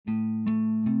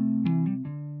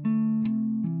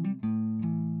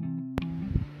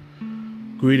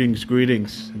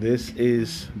Greetings. This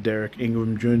is Derek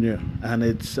Ingram Jr., and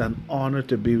it's an honor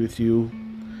to be with you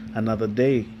another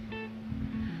day.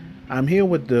 I'm here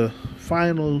with the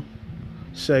final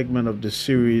segment of the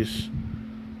series,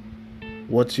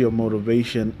 What's Your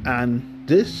Motivation? And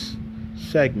this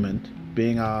segment,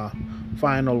 being our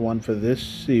final one for this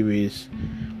series,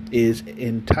 is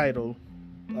entitled,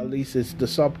 at least it's the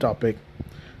subtopic,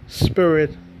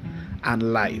 Spirit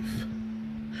and Life.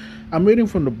 I'm reading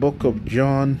from the book of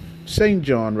St.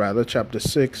 John, chapter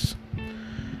 6,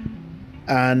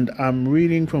 and I'm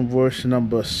reading from verse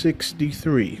number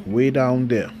 63, way down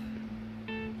there.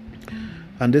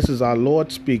 And this is our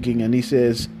Lord speaking, and he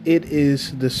says, "It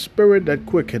is the Spirit that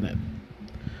quickeneth,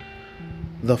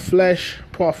 the flesh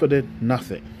profiteth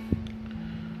nothing.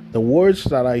 The words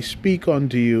that I speak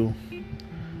unto you,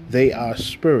 they are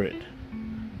spirit,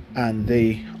 and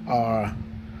they are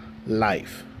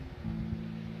life."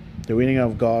 The reading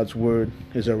of God's word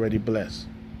is already blessed.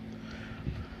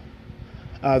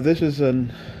 This is a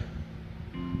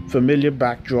familiar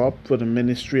backdrop for the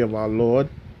ministry of our Lord.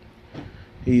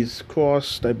 He's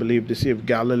crossed, I believe, the Sea of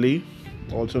Galilee,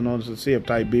 also known as the Sea of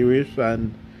Tiberias,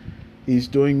 and he's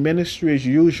doing ministry as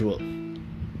usual.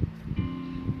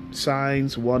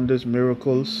 Signs, wonders,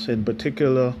 miracles. In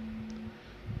particular,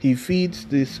 he feeds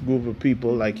this group of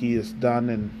people like he has done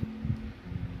in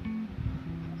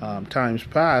times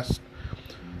past,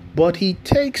 but he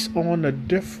takes on a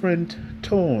different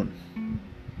tone,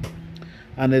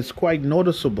 and it's quite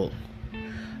noticeable.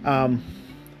 The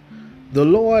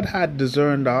Lord had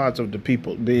discerned the hearts of the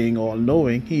people, being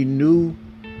all-knowing. He knew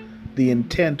the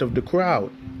intent of the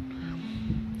crowd.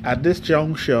 At this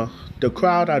juncture, the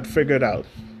crowd had figured out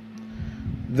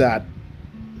that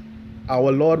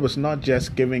our Lord was not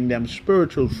just giving them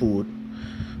spiritual food,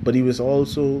 but he was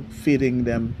also feeding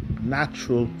them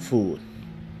natural food.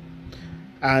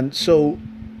 And so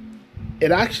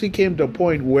it actually came to a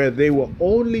point where they were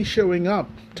only showing up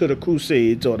to the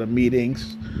crusades or the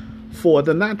meetings for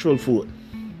the natural food.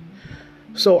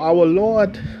 So our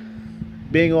Lord,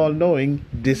 being all-knowing,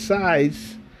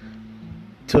 decides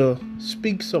to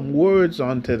speak some words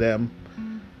unto them.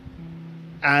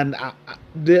 And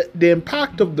the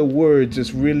impact of the words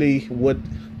is really what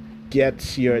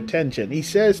gets your attention. He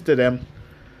says to them,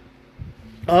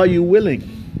 "Are you willing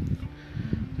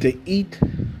to eat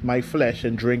my flesh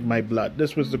and drink my blood?"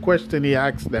 This was the question he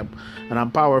asked them, and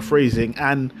I'm paraphrasing.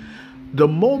 And the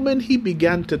moment he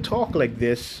began to talk like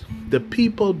this, the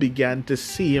people began to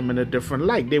see him in a different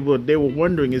light. They were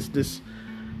wondering, is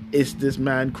this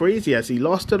man crazy? Has he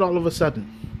lost it all of a sudden?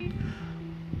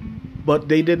 But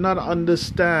they did not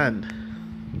understand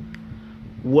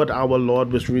what our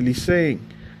Lord was really saying.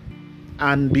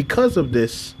 And because of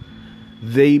this,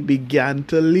 they began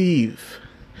to leave.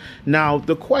 Now,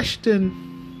 the question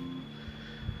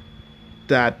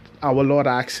that our Lord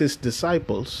asked his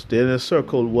disciples, the inner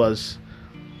circle, was,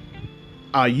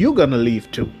 "Are you going to leave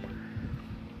too?"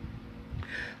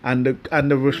 And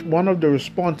one of the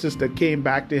responses that came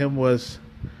back to him was,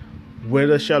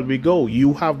 "Whither shall we go?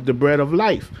 You have the bread of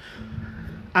life."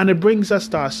 And it brings us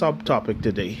to our subtopic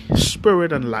today,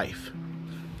 Spirit and Life.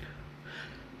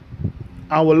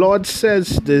 Our Lord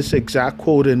says this exact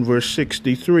quote in verse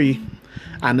 63,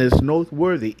 and it's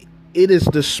noteworthy. It is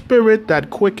the Spirit that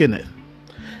quickeneth.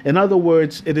 In other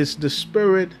words, it is the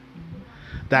Spirit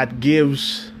that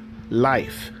gives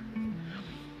life.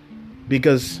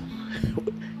 Because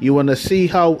you want to see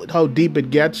how deep it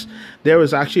gets, there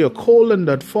is actually a colon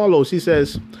that follows. He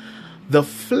says, "The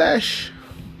flesh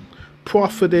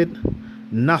profited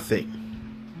nothing."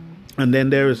 And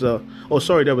then there was a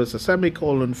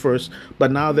semicolon first,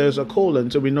 but now there's a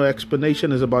colon, so we know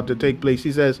explanation is about to take place.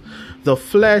 He says, "The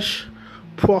flesh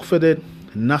profited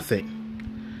nothing."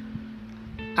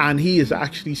 And he is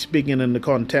actually speaking in the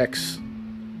context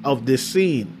of this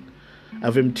scene,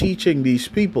 of him teaching these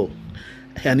people.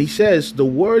 And he says, "The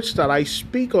words that I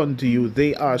speak unto you,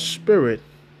 they are spirit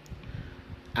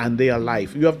and they are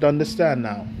life." You have to understand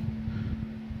now,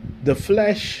 the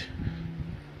flesh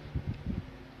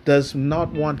does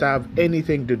not want to have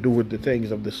anything to do with the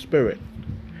things of the Spirit.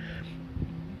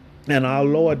 And our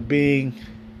Lord, being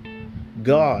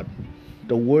God,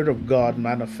 the Word of God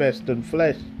manifest in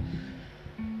flesh,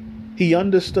 he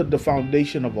understood the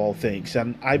foundation of all things.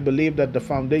 And I believe that the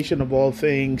foundation of all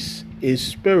things is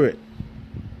spirit.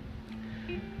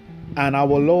 And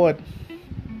our Lord,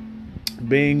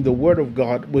 being the Word of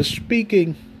God, was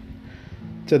speaking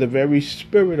to the very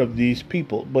spirit of these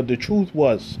people. But the truth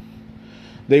was,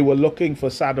 they were looking for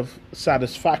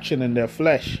satisfaction in their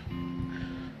flesh.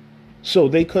 So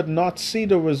they could not see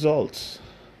the results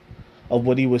of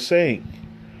what he was saying.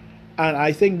 And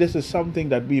I think this is something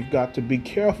that we've got to be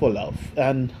careful of.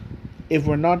 And if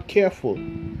we're not careful,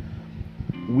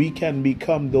 we can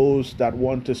become those that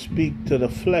want to speak to the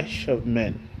flesh of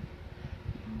men.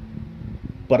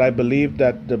 But I believe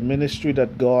that the ministry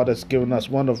that God has given us,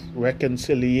 one of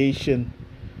reconciliation,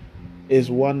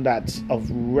 is one that's of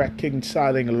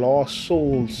reconciling lost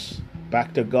souls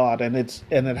back to God, and it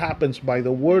happens by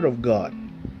the word of God.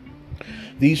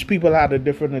 These people had a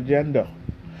different agenda.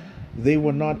 They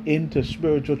were not into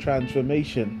spiritual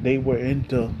transformation. They were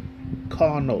into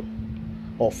carnal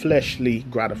or fleshly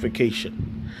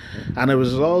gratification. And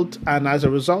as a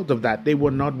result of that, they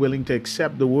were not willing to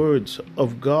accept the words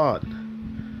of God.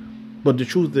 But the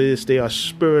truth is, they are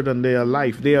spirit and they are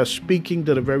life. They are speaking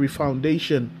to the very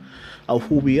foundation of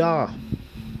who we are.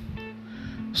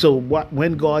 So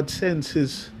when God sends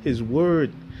his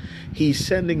word, he's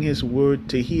sending his word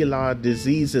to heal our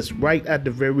diseases right at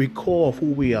the very core of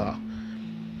who we are.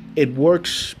 It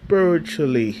works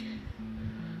spiritually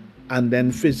and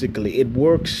then physically. It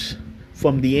works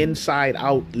from the inside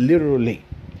out, literally.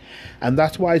 And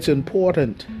that's why it's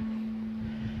important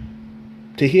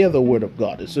to hear the word of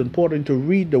God. It's important to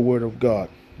read the word of God.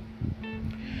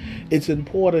 It's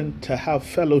important to have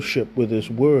fellowship with his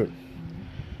word,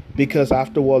 because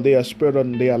after all, they are spirit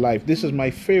and they are life. This is my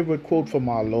favorite quote from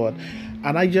our Lord,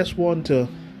 and I just want to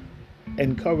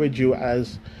encourage you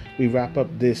as we wrap up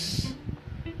this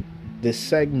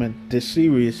segment, this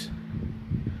series.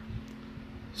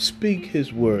 Speak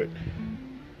his word.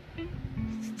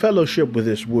 Fellowship with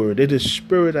his word. It is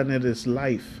spirit and it is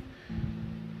life.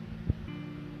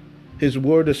 His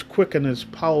word is quick and is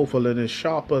powerful and is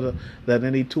sharper than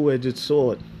any two-edged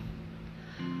sword,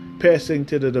 piercing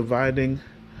to the dividing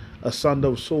asunder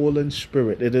of soul and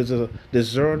spirit. It is a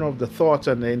discerner of the thoughts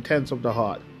and the intents of the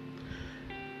heart.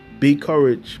 Be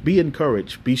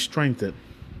encouraged, be strengthened.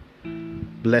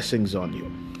 Blessings on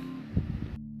you.